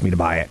seduce me to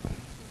buy it.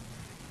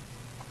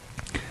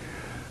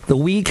 The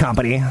We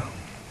company,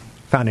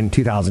 founded in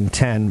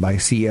 2010 by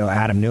CEO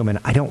Adam Neumann,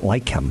 I don't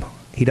like him.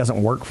 He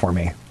doesn't work for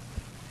me.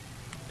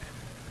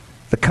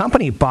 The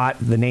company bought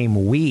the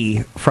name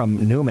We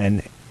from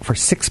Neumann for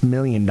 $6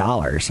 million.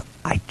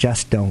 I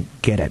just don't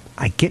get it.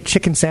 I get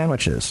chicken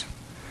sandwiches,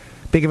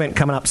 Big event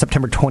coming up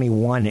September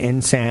 21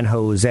 in San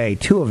Jose.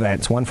 2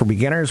 events, one for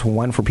beginners,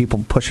 one for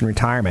people pushing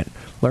retirement.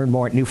 Learn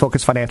more at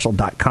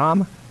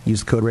newfocusfinancial.com.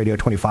 Use the code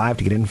radio25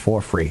 to get in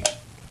for free.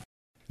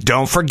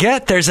 Don't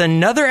forget, there's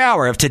another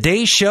hour of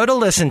today's show to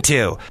listen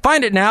to.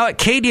 Find it now at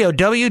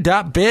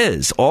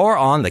KDOW.biz or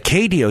on the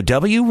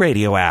KDOW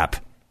radio app.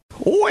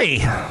 Oi!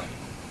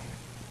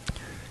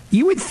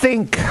 You would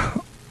think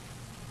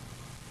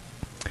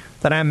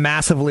that I'm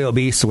massively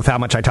obese with how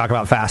much I talk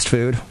about fast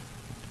food.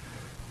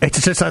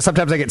 It's just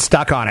sometimes I get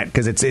stuck on it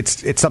because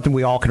it's something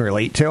we all can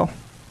relate to.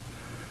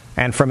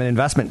 And from an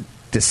investment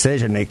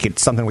decision,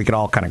 it's something we could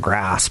all kind of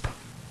grasp.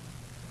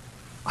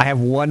 I have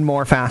one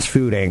more fast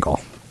food angle.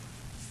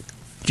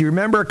 Do you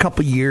remember a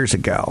couple years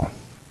ago,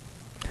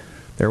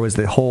 there was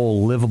the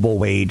whole livable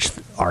wage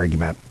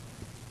argument?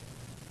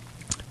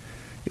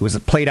 It was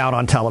played out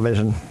on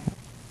television.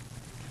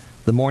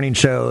 The morning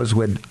shows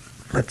would,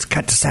 let's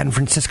cut to San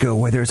Francisco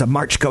where there's a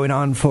march going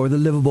on for the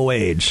livable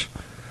wage.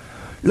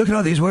 Look at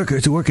all these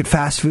workers who work at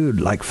fast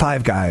food like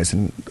Five Guys.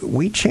 And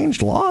we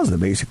changed laws that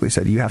basically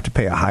said you have to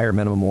pay a higher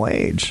minimum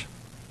wage.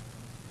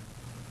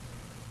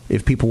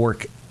 If people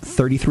work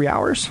 33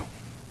 hours,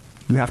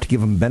 you have to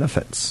give them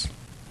benefits.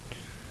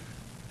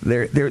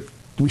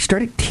 We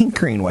started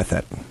tinkering with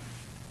it.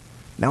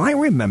 Now, I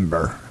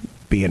remember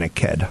being a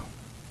kid.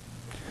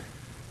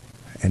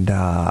 And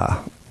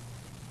I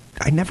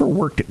never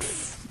worked at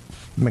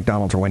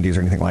McDonald's or Wendy's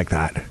or anything like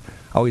that. I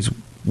always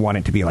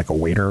wanted to be like a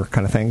waiter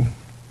kind of thing.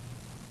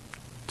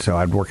 So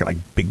I'd work at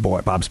like Big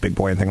Boy, Bob's Big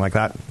Boy and thing like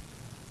that.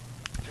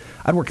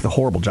 I'd work the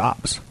horrible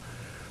jobs.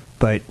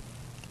 But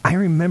I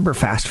remember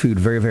fast food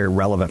very, very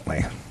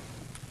relevantly.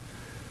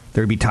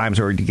 There'd be times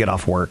where we'd get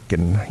off work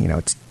and,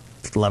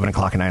 it's 11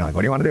 o'clock at night. Like,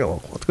 what do you want to do?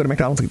 Let's go to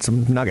McDonald's and get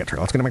some nuggets. Or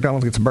let's go to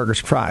McDonald's and get some burgers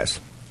and fries.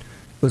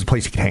 It was a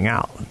place you could hang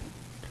out.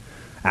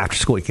 After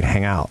school, you could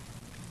hang out.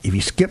 If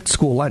you skipped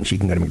school lunch, you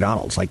can go to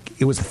McDonald's. Like,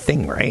 it was a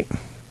thing, right?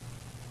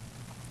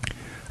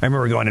 I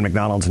remember going to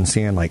McDonald's and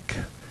seeing,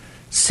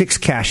 6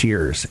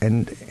 cashiers.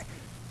 And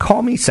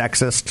call me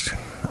sexist.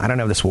 I don't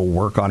know if this will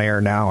work on air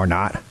now or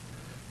not.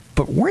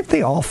 But weren't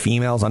they all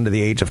females under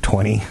the age of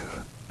 20?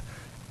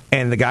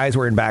 And the guys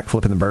were in back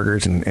flipping the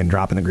burgers and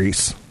dropping the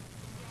grease.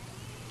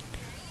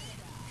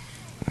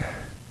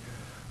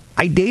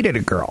 I dated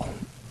a girl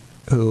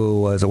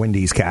who was a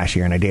Wendy's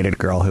cashier, and I dated a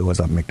girl who was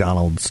a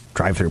McDonald's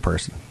drive-thru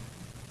person.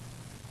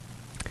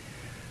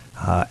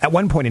 At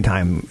one point in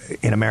time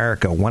in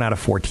America, 1 out of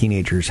 4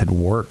 teenagers had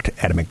worked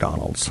at a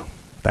McDonald's.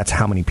 That's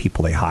how many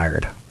people they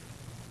hired.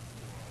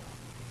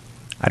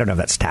 I don't know if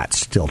that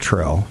stat's still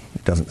true.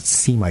 It doesn't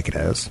seem like it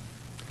is.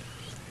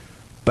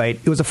 But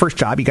it was the first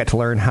job. You got to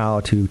learn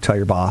how to tell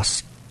your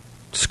boss,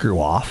 screw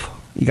off.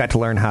 You got to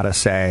learn how to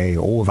say,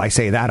 if I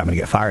say that, I'm going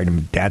to get fired,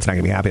 and Dad's not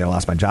going to be happy that I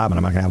lost my job, and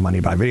I'm not going to have money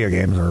to buy video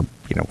games or,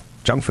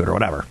 junk food or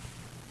whatever.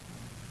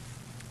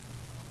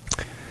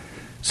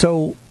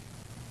 So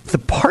the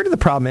part of the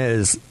problem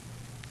is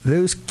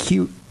those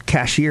cute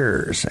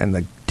cashiers and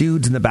the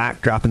dudes in the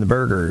back dropping the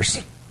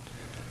burgers,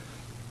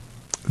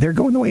 they're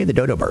going the way of the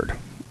dodo bird.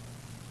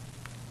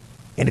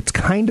 And it's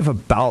kind of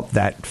about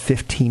that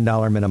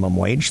 $15 minimum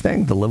wage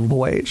thing, the livable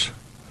wage.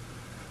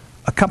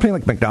 A company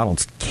like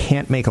McDonald's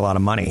can't make a lot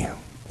of money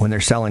when they're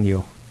selling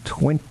you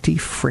 20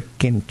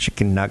 frickin'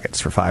 chicken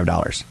nuggets for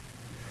 $5.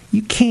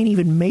 You can't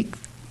even make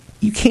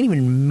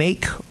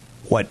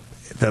what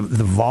the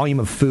volume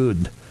of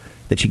food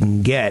that you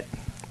can get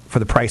for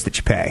the price that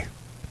you pay.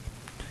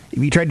 If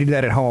you tried to do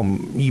that at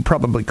home, you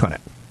probably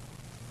couldn't.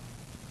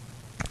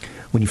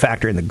 When you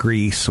factor in the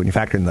grease, when you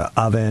factor in the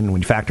oven,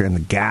 when you factor in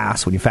the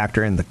gas, when you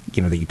factor in the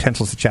the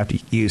utensils that you have to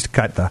use to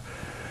cut the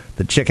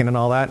chicken and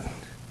all that,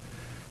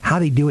 how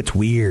they do it's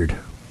weird.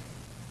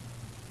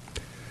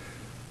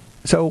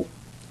 So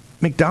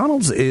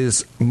McDonald's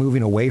is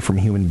moving away from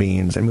human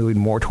beings and moving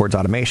more towards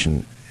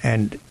automation.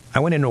 And I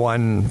went into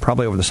one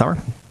probably over the summer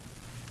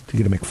to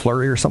get a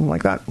McFlurry or something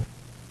like that.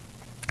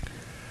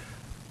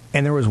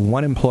 And there was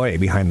one employee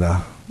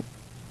there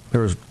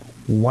was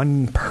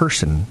one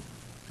person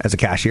as a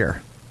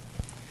cashier.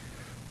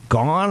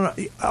 Gone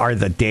are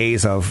the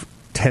days of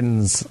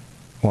 10s,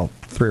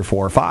 3 or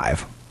 4 or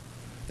 5.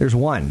 There's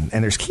one,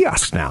 and there's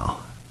kiosks now.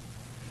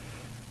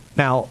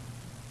 Now,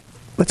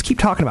 let's keep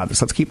talking about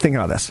this. Let's keep thinking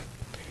about this.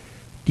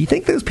 Do you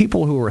think those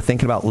people who were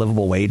thinking about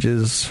livable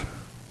wages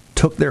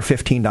took their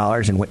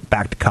 $15 and went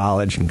back to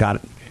college and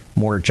got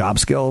more job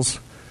skills?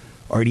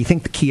 Or do you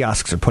think the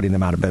kiosks are putting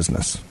them out of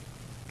business?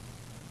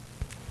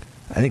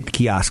 I think the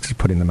kiosks are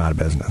putting them out of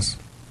business.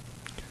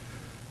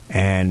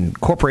 And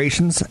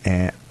corporations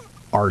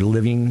are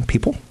living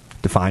people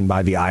defined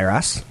by the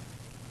IRS.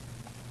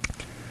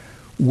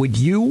 Would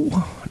you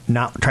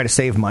not try to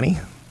save money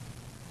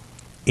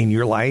in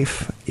your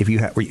life if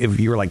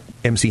you were like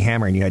MC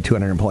Hammer and you had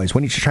 200 employees?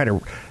 Wouldn't you try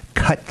to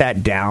cut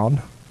that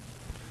down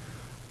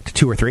to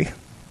 2 or 3?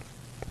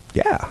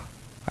 Yeah,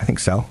 I think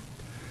so.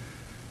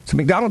 So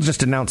McDonald's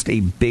just announced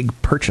a big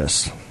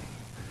purchase.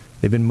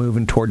 They've been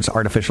moving towards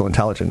artificial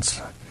intelligence.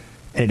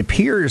 And it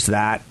appears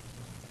that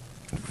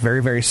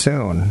very, very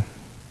soon,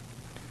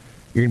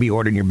 you're going to be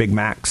ordering your Big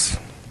Macs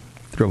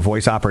through a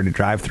voice-operated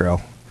drive-thru.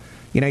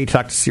 You know, you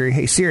talk to Siri,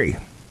 hey, Siri,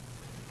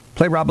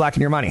 play Rob Black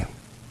and Your Money.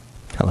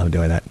 I love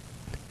doing that.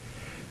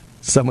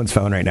 Someone's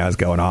phone right now is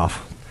going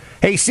off.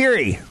 Hey,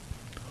 Siri,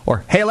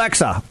 or hey,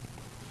 Alexa,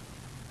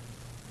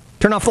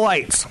 turn off the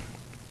lights.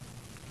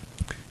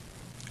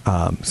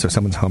 So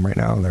someone's home right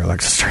now, and their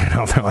Alexa's turning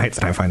off their lights,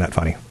 and I find that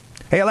funny.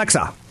 Hey,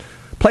 Alexa,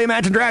 play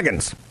Imagine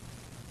Dragons.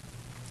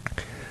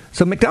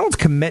 So McDonald's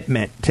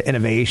commitment to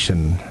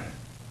innovation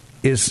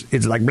is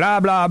like blah,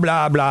 blah,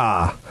 blah,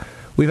 blah.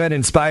 We've had an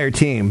inspired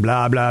team,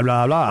 blah, blah,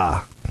 blah,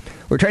 blah.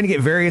 We're trying to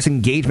get various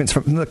engagements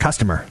from the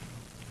customer.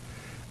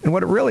 And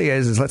what it really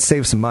is let's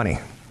save some money.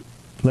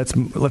 Let's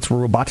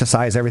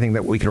roboticize everything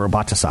that we can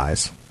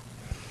roboticize.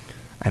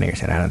 I know you're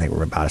saying, I don't think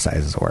roboticize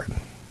is a word.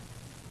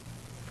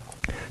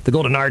 The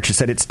Golden Arch has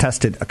said it's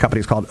tested a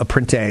company called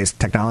Apprentice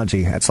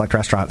Technology at select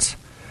restaurants.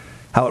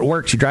 How it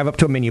works, you drive up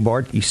to a menu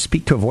board, you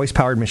speak to a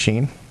voice-powered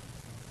machine,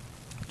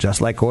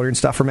 just like ordering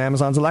stuff from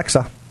Amazon's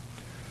Alexa.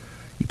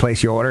 You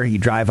place your order, you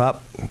drive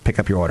up, pick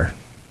up your order.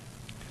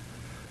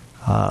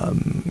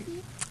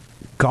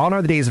 Gone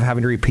are the days of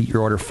having to repeat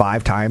your order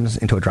 5 times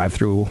into a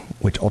drive-thru,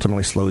 which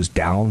ultimately slows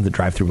down the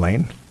drive-thru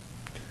lane.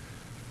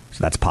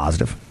 So that's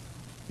positive.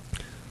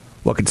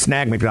 What could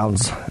snag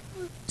McDonald's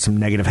some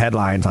negative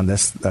headlines on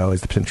this, though,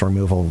 is the potential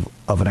removal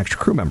of an extra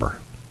crew member.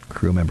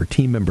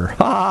 Team member.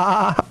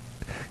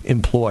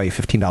 Employee,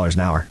 $15 an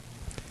hour.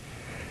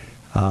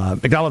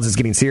 McDonald's is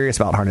getting serious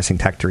about harnessing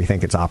tech to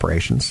rethink its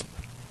operations.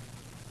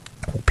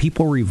 Will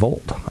people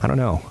revolt? I don't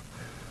know.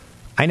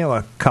 I know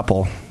a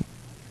couple.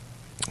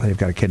 They've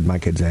got a kid my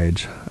kid's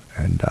age,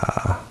 and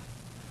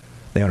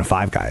they own a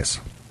Five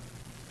Guys.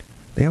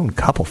 They own a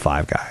couple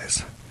Five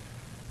Guys.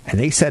 And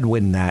they said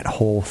when that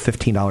whole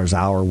 $15 an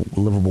hour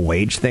livable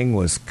wage thing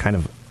was kind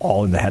of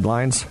all in the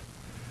headlines,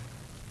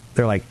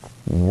 they're like,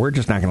 we're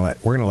just not going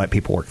to let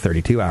people work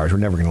 32 hours. We're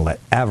never going to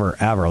ever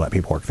let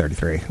people work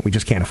 33. We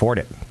just can't afford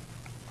it.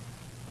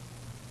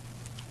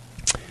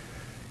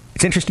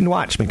 It's interesting to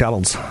watch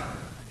McDonald's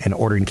and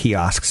ordering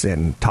kiosks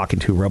and talking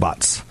to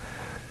robots,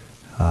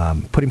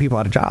 putting people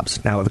out of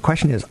jobs. Now, the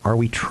question is, are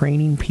we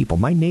training people?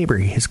 My neighbor,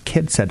 his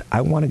kid said,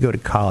 I want to go to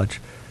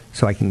college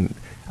so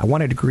I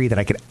want a degree that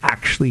I could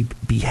actually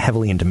be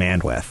heavily in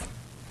demand with.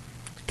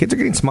 Kids are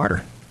getting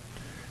smarter.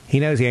 He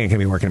knows he ain't going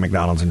to be working at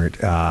McDonald's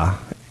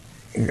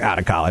out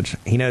of college.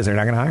 He knows they're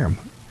not going to hire him.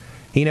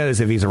 He knows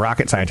if he's a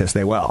rocket scientist,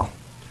 they will.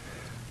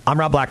 I'm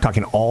Rob Black,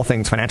 talking all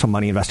things financial,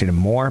 money, investing, and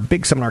more.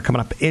 Big seminar coming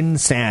up in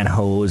San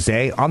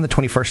Jose on the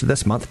 21st of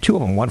this month. 2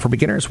 of them, one for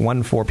beginners,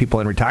 one for people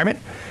in retirement.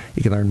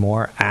 You can learn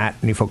more at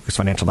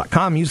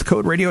newfocusfinancial.com. Use the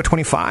code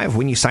radio25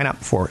 when you sign up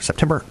for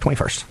September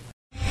 21st.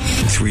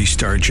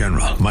 3-star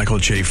General Michael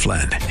J.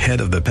 Flynn,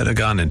 head of the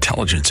Pentagon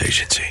Intelligence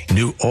Agency,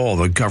 knew all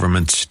the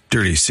government's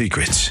dirty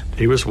secrets.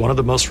 He was one of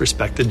the most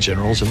respected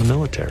generals in the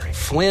military.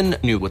 Flynn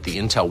knew what the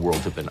intel world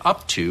had been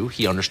up to.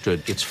 He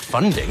understood its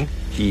funding.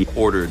 He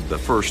ordered the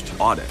first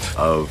audit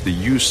of the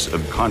use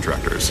of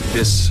contractors.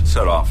 This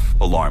set off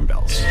alarm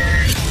bells.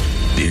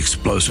 The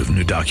explosive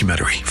new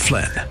documentary,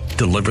 Flynn,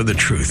 Deliver the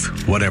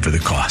Truth, Whatever the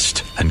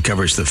Cost,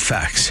 uncovers the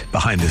facts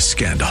behind this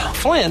scandal.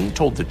 Flynn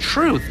told the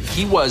truth.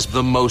 He was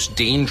the most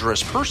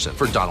dangerous person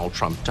for Donald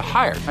Trump to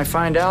hire. I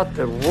find out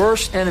the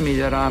worst enemy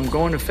that I'm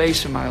going to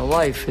face in my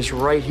life is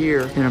right here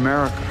in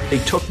America. They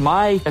took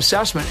my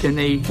assessment and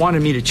they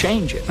wanted me to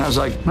change it. And I was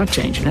like, I'm not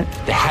changing it.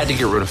 They had to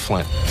get rid of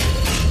Flynn.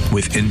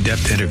 With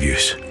in-depth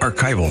interviews,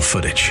 archival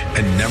footage,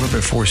 and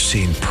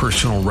never-before-seen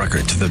personal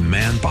records of the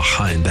man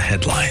behind the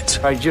headlines.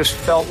 I just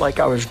felt like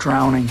I was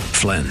drowning.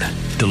 Flynn,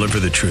 Deliver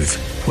the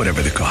Truth,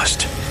 Whatever the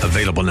Cost.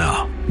 Available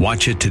now.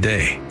 Watch it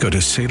today. Go to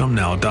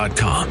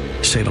salemnow.com.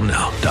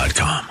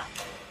 salemnow.com.